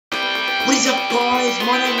What is up, guys?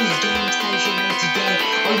 My name is Game Station, and today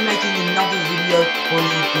I'm making another video on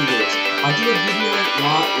Happy Wheels. I did a video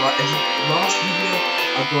last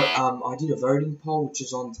video. I did a voting poll, which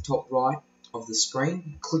is on the top right of the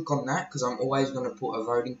screen. Click on that because I'm always going to put a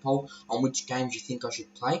voting poll on which games you think I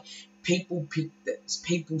should play. People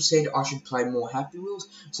said I should play more Happy Wheels,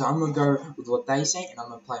 so I'm gonna go with what they say, and I'm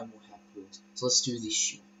gonna play more Happy Wheels. So let's do this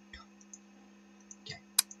shit. Okay.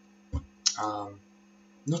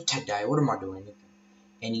 Not today. What am I doing?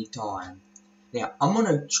 Anytime. Now, I'm going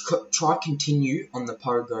to try continue on the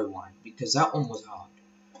Pogo one, because that one was hard.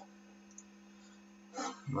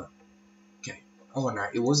 Okay. Oh, no,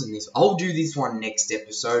 it wasn't this. I'll do this one next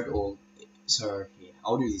episode, So, yeah,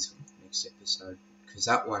 I'll do this one next episode, because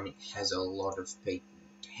that one has a lot of people.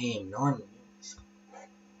 Damn, 9 minutes.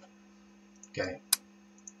 Okay.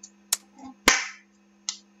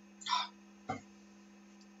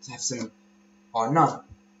 Let's have some... Oh, no.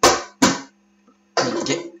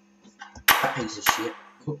 Get that piece of shit.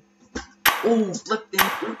 Oh, flip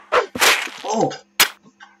them. Oh.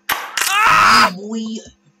 Ah, boy.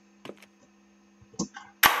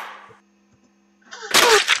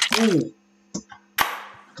 Oh.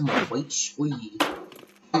 Come on, wait.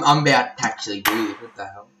 I'm about to actually do this. What the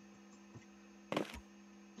hell?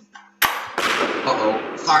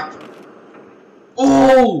 Uh-oh. Fuck.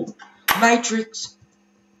 Oh! Matrix.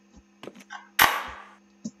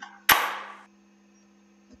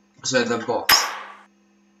 So the boss.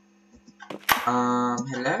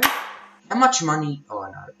 Hello? How much money? Oh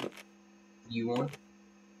no. You want?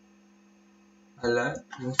 Hello?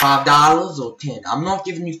 You want $5 or 10? I'm not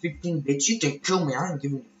giving you 15, bitch. You can kill me. I ain't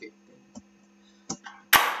giving you 15.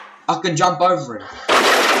 I can jump over him.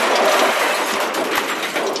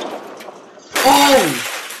 Oh!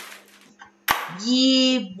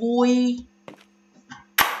 Yeah, boy.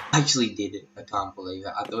 I actually did it. I can't believe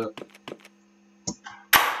it. I thought.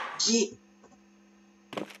 Yeah.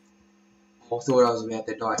 I thought I was about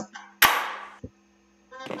to die.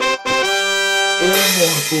 Oh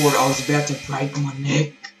my god, I was about to break my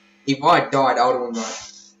neck. If I died, I would have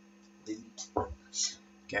died.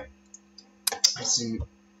 Okay. Listen.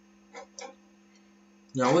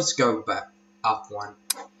 Now let's go back up one.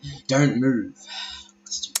 Don't move.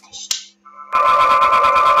 Let's do this.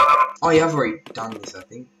 Oh yeah, I've already done this, I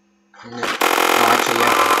think. No, actually,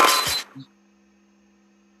 yeah.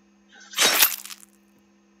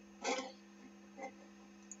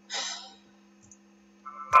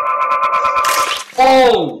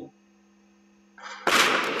 Oh!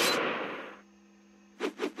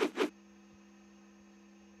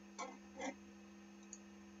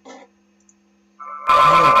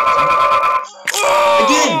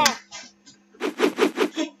 Again!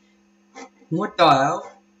 What the hell?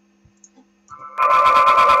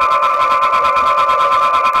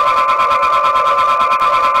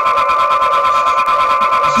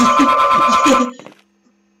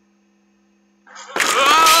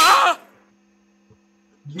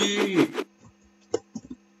 Yeah.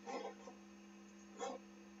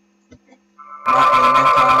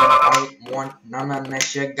 None of that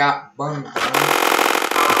shit got bummed.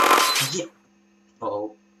 Yeah.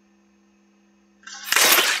 Oh.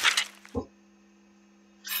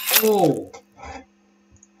 Oh.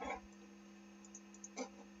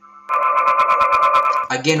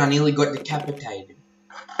 Again, I nearly got decapitated.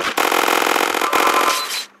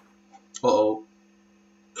 Uh-oh.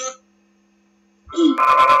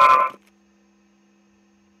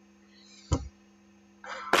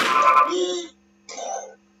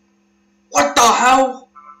 What the hell?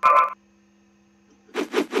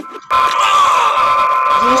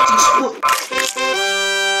 Lost his foot.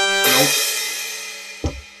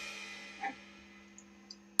 Nope.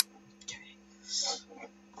 Okay.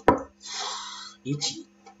 Itchy.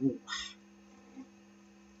 Ooh.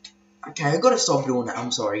 Okay, I gotta stop doing that.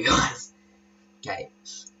 I'm sorry, guys. Okay.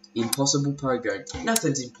 Impossible Pogo.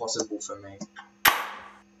 Nothing's impossible for me.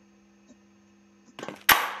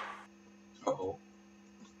 Uh-oh.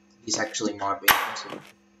 This actually might be impossible.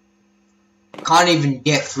 Can't even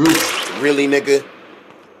get through it. Really, nigga?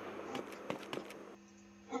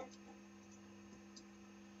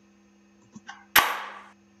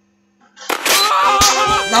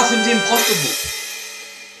 Nothing's impossible.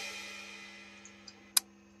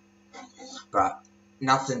 Bruh,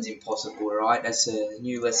 nothing's impossible, alright? That's a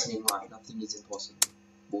new lesson in life. Nothing is impossible.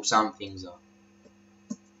 Well, some things are.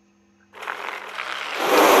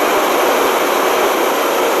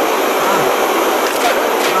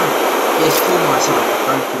 Yes, kill myself.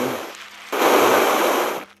 Don't kill me.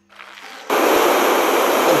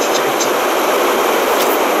 Oh, shit.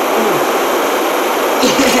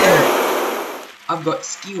 Yeah! I've got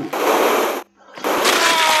skill.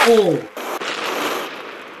 Oh!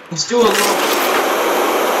 I'm still alive.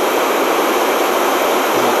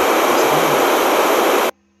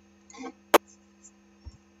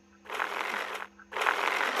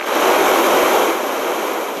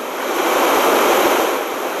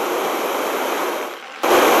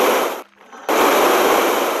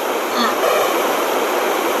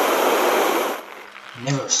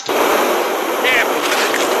 Never escape. Damn it!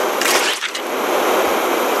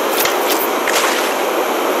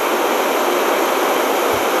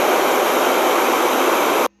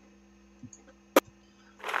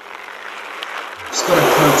 Just gotta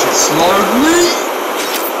approach it slowly.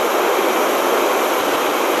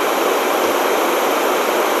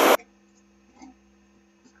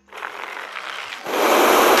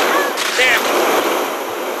 Damn it!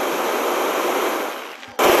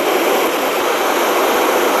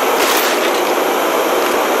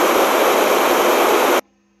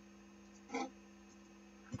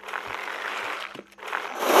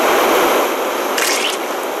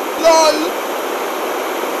 LOL!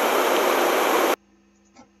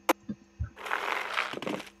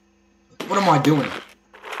 What am I doing?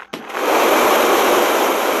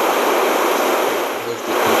 Where's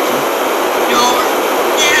the culture? No!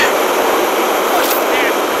 Yeah!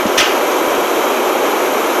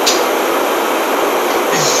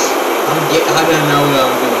 I don't know what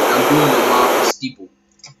I'm doing. I'm doing the Marcus Steeple.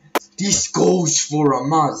 This goes for a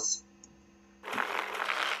Muzz. You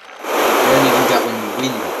don't even get when you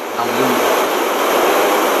win. I'm losing.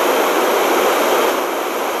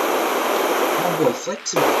 Oh boy,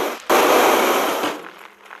 flexible.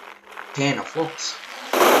 Can of fox.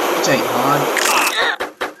 It ain't hard.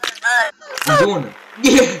 I'm doing it.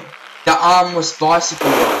 Yeah! The armless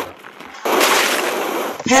bicycle rider.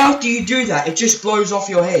 How do you do that? It just blows off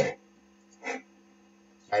your head.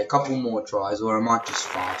 Okay, a couple more tries, or I might just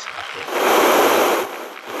fast after.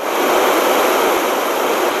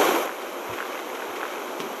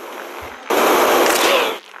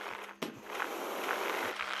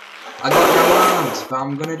 I got no arms, but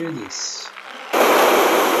I'm gonna do this.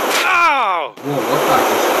 Oh! Whoa, what that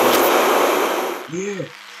just did? Yeah.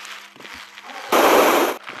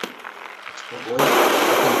 Oh boy, I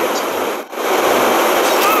think that's good.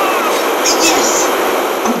 Yes!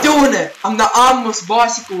 I'm doing it! I'm the armless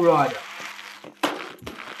bicycle rider.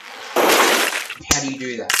 How do you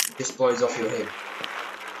do that? It just blows off your head.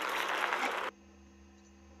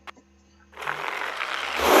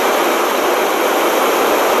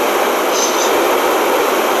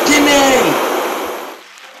 Timmy!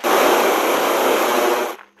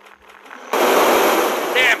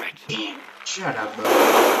 Damn it! Damn, shut up, bro.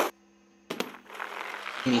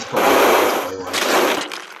 Timmy's probably one.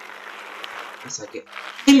 It's like it.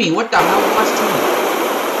 Timmy, what the hell was Timmy?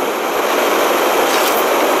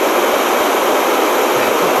 Okay, a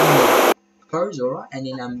couple more. Pose, alright, and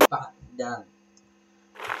then I'm back done.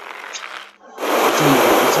 Tell you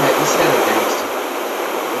what, let's have a gangster.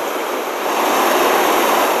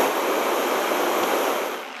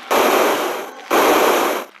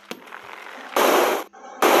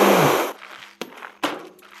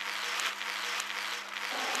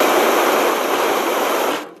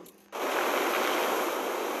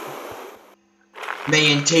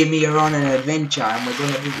 Me and Timmy are on an adventure and we're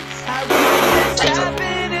gonna do this.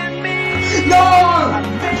 No!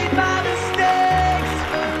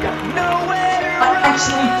 I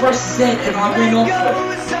actually pressed Z and I went off it.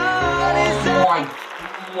 Oh my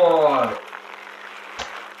god.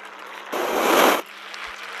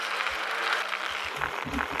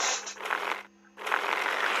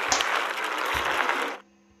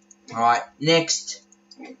 Alright, next.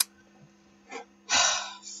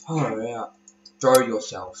 Far out. Throw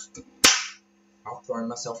yourself. I'll throw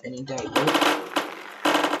myself any day, bro.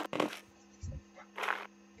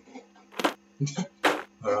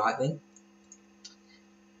 Alright then.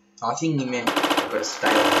 I think he meant I've got to stay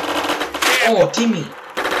on. Oh, Timmy!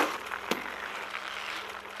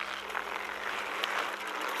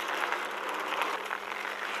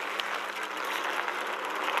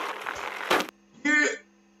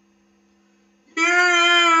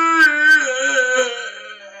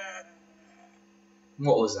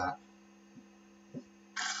 What was that?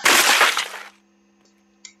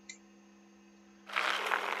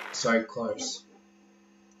 So close.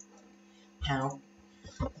 How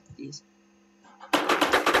is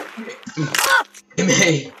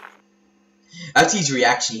me? That's his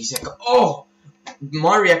reaction. He's like, oh!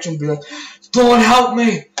 My reaction would be like, Lord help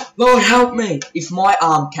me! Lord help me! If my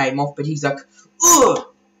arm came off, but he's like, ugh!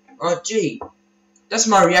 Oh gee. That's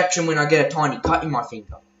my reaction when I get a tiny cut in my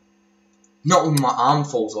finger. Not when my arm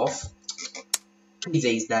falls off.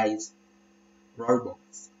 these days.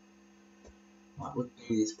 Robots. Right, let's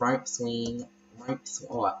do this rope swing.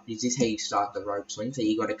 Alright, is this how you start the rope swing? So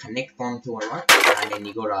you gotta connect onto a rope, and then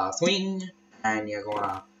you gotta swing, and you're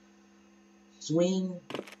gonna swing,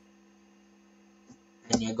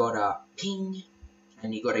 and you gotta ping,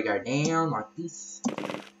 and you gotta go down like this.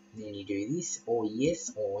 Then you do this, or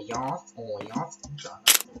yes, or yes, or yes,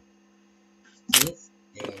 this,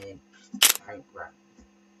 and don't grab.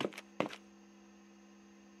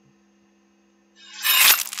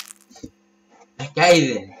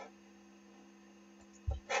 Okay then.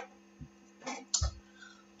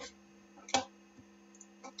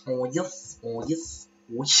 Oh yes, oh yes,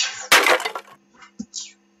 oh yes.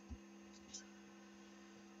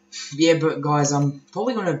 Yeah, but guys, I'm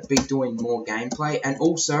probably going to be doing more gameplay, and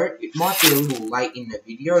also, it might be a little late in the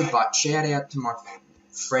video, but shout out to my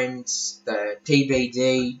friends, the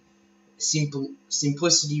TBD,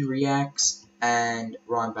 Simplicity Reacts, and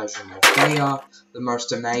Ryan Bajramov. They are the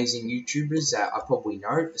most amazing YouTubers that I probably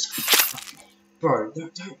know. Bro,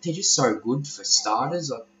 they're just so good for starters.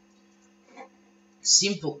 Like,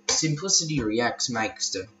 Simplicity Reacts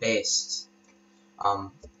makes the best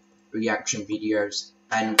reaction videos,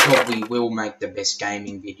 and probably will make the best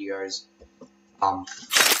gaming videos.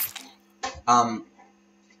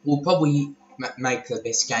 Will probably make the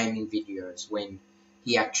best gaming videos when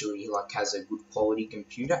he actually like has a good quality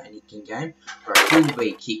computer and he can game. Bro, he'll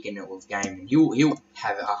be kicking it with gaming. He'll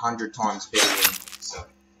have it 100 times better than me. So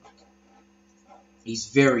he's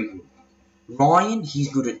very good. Ryan, he's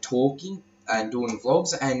good at talking and doing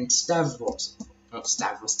vlogs, and Stavros, not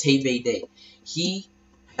Stavros, TBD. He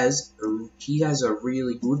has a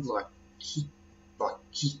really good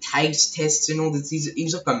he takes tests and all this.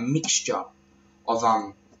 He's like a mixture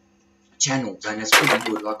of channels, and it's pretty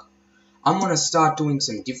good. Like, I'm gonna start doing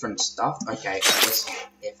some different stuff. Okay, let's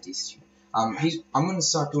F this. I'm gonna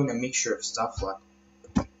start doing a mixture of stuff. Like,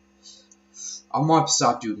 I might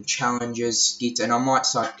start doing challenges, skits, and I might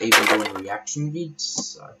start even doing reaction vids.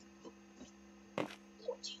 So.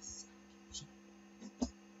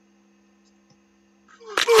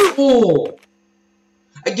 Oh!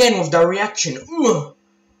 Again with the reaction.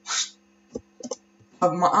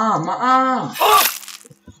 My arm.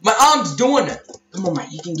 My arm's doing it. Come on,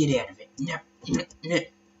 mate, you can get out of it. No.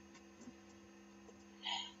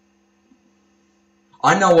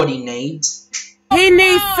 I know what he needs. He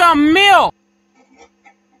needs some milk.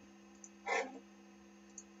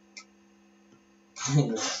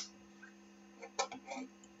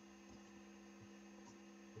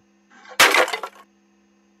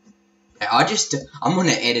 I'm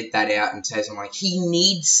gonna edit that out and say something like, he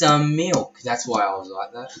needs some milk. That's why I was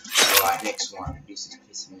like that. Alright, next one. This is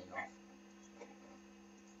pissing me off.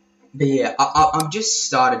 But yeah, I'm just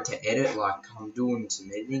started to edit, like, I'm doing some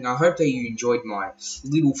editing. I hope that you enjoyed my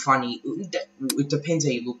little funny, it depends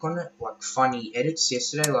how you look on it, like, funny edits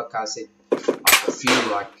yesterday. Like I said, like a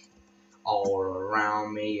few, like, all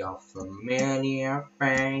around me are familiar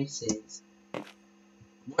faces.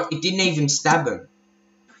 What? It didn't even stab him.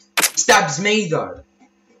 It stabs me, though.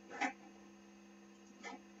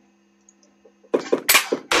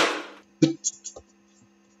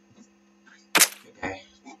 Okay.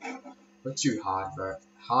 Let's do hard, bro.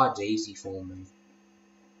 Hard's easy for me.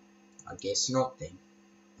 I guess not, then.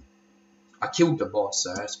 I killed the boss,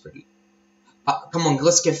 so that's pretty... come on,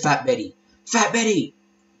 let's get Fat Betty. Fat Betty!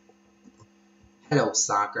 Hello,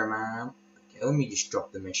 soccer mom. Okay, let me just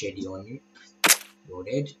drop the machete on you. You're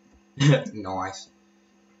dead. Nice.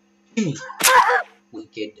 Jimmy.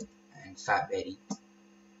 Wicked. And Fat Betty.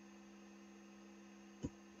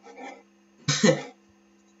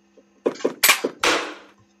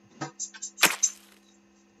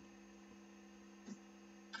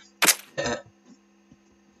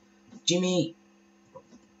 Jimmy!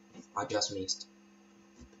 I just missed.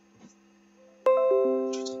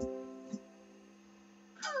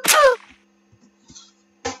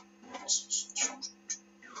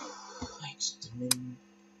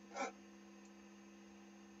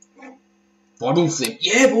 Bottle flip.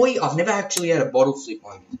 Yeah, boy! I've never actually had a bottle flip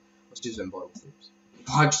on me. Let's do some bottle flips. If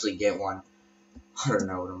I actually get one, I don't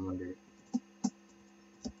know what I'm gonna do.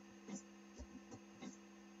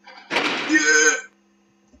 Yeah!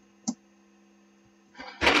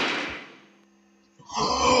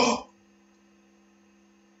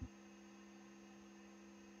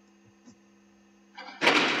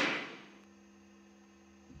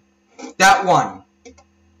 That one.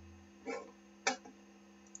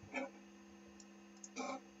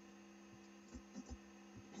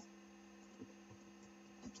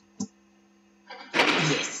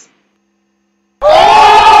 Yes. I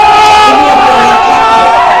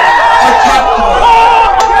capped it.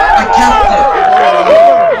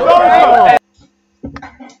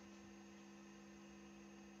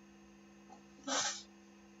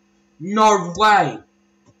 No way!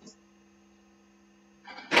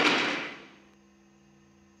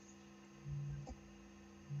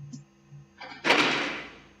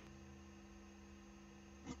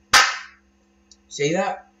 See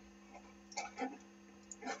that?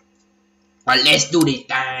 But let's do this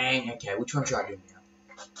thing. Okay, which one should I do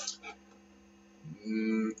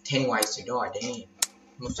now? 10 ways to die, damn.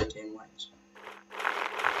 What's the 10 ways?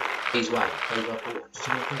 Please wait, please wait forward.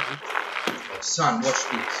 Okay, son, watch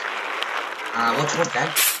this. Watch Dad.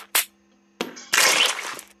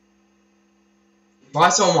 If I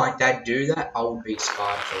saw my dad do that, I would be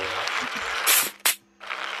scarred for life.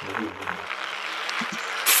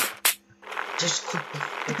 Just click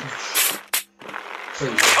the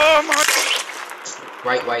please. Oh my!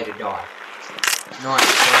 Great way to die.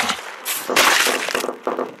 Nice try.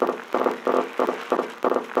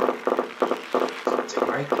 It's a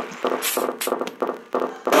great.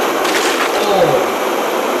 Oh!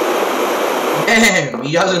 Damn!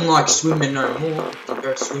 He doesn't like swimming no more. He'll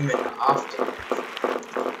go swimming after.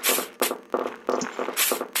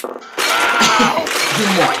 Oh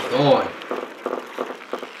my god!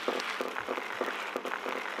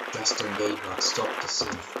 Justin Bieber, stop the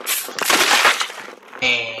scene.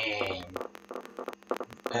 And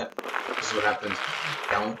this is what happens.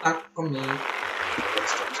 Don't talk on me.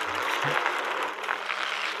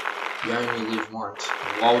 You only live once.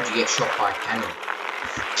 Why would you get shot by a cannon?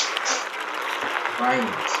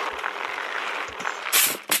 Brains.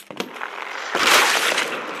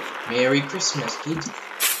 Merry Christmas, kids.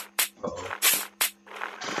 Uh-oh.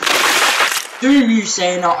 Doom you,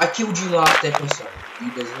 Santa. I killed you last episode.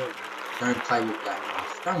 You deserve it. Don't play with that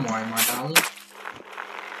knife. Don't worry, my darling.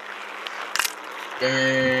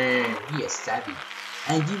 Damn, he is savvy.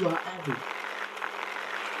 And you are avid.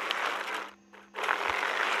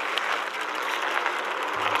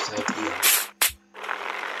 I'm safe here.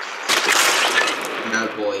 No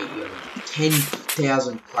boy, you have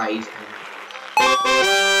 10,000 plays and...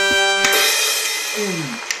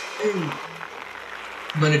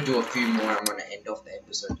 I'm gonna do a few more. I'm gonna end off the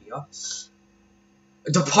episode here.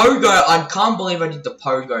 The pogo, I can't believe I did the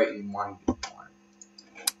pogo in one time.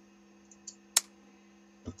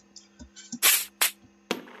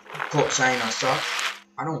 Caught saying I suck.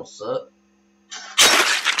 I don't suck.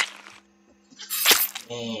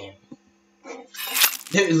 Man.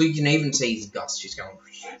 You can even see his dust just going.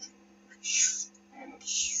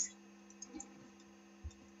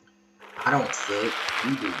 I don't suck.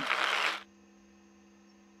 You do.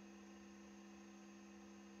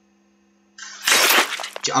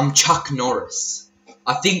 I'm Chuck Norris.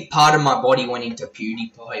 I think part of my body went into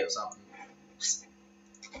PewDiePie or something.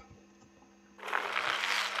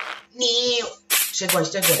 Segway.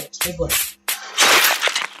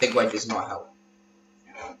 Segway does not help.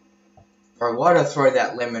 Bro, why'd I throw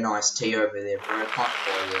that lemon iced tea over there, bro? I can't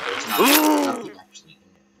follow it. There's nothing actually in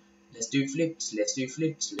it. Let's do flips.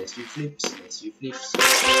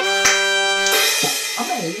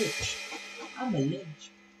 I'm a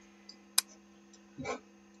ledge.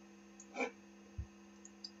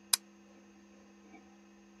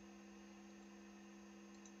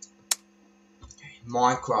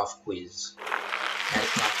 Minecraft quiz.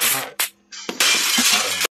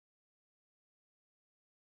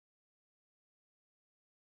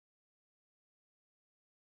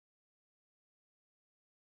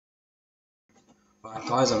 Alright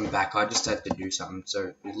guys, I'm back. I just had to do something.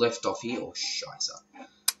 So we left off here. Oh shiza.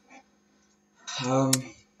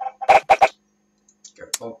 Go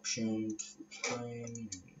options.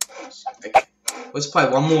 Okay. Let's play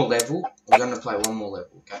one more level. We're gonna play one more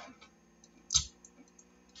level, okay?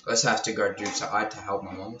 Let's have to go do something. I had to help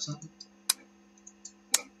my mom or something.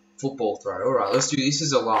 Football throw. Alright, let's do this. This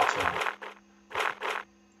is the last one.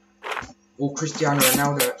 Oh, Cristiano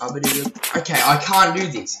Ronaldo. Okay, I can't do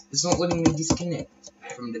this. It's not letting me disconnect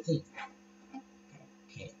from the thing.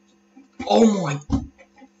 Okay. Oh my.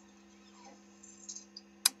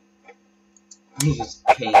 He's just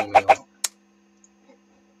paying me off.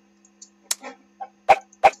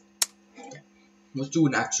 Okay. Let's do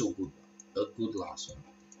an actual good one. A good last one.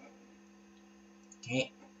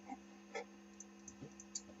 Okay.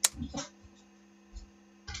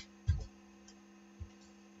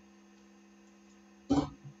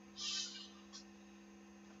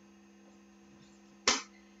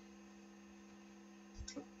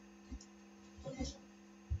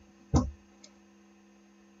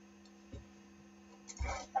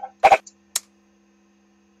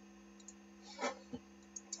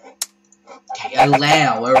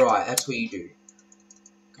 Allow, alright, that's what you do.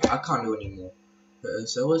 Okay, I can't do any more.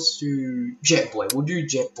 So let's do Jet Boy. We'll do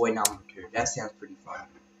Jet Boy number 2. That sounds pretty fun.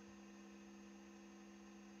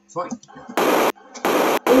 Fight.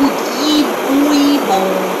 Oh, yeah, boy,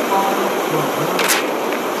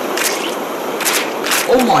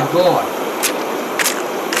 oh my god.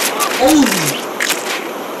 Holy.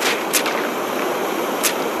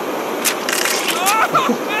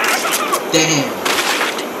 Damn.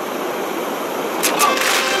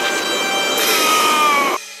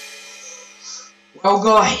 Well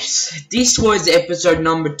guys, this was episode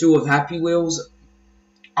number 2 of Happy Wheels.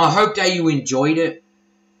 I hope that you enjoyed it.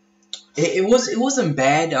 It wasn't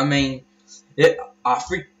bad. I mean, I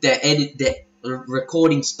freaked the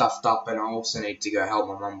recording stuffed up, and I also need to go help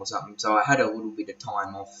my mum or something. So I had a little bit of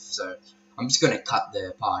time off. So I'm just gonna cut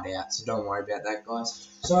the part out. So don't worry about that, guys.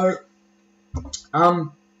 So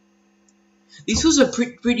this was a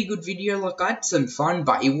pretty good video. Like, I had some fun,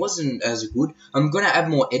 but it wasn't as good. I'm gonna add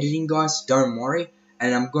more editing, guys. Don't worry.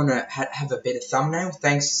 And I'm gonna have a better thumbnail.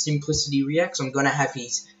 Thanks to Simplicity Reacts. I'm gonna have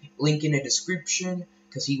his link in the description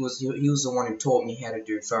because he was the one who taught me how to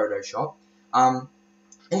do Photoshop.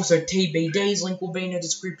 Also TBD's link will be in the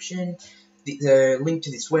description. The link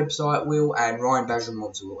to this website will, and Ryan Badger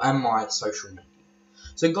Mods will, and my social media.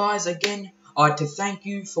 So guys, again, I'd like to thank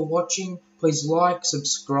you for watching. Please like,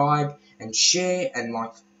 subscribe, and share. And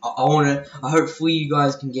like, hopefully you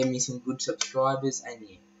guys can give me some good subscribers. And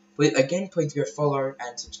yeah, but again, please go follow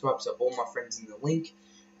and subscribe to all my friends in the link.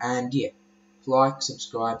 And yeah, like,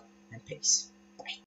 subscribe, and peace.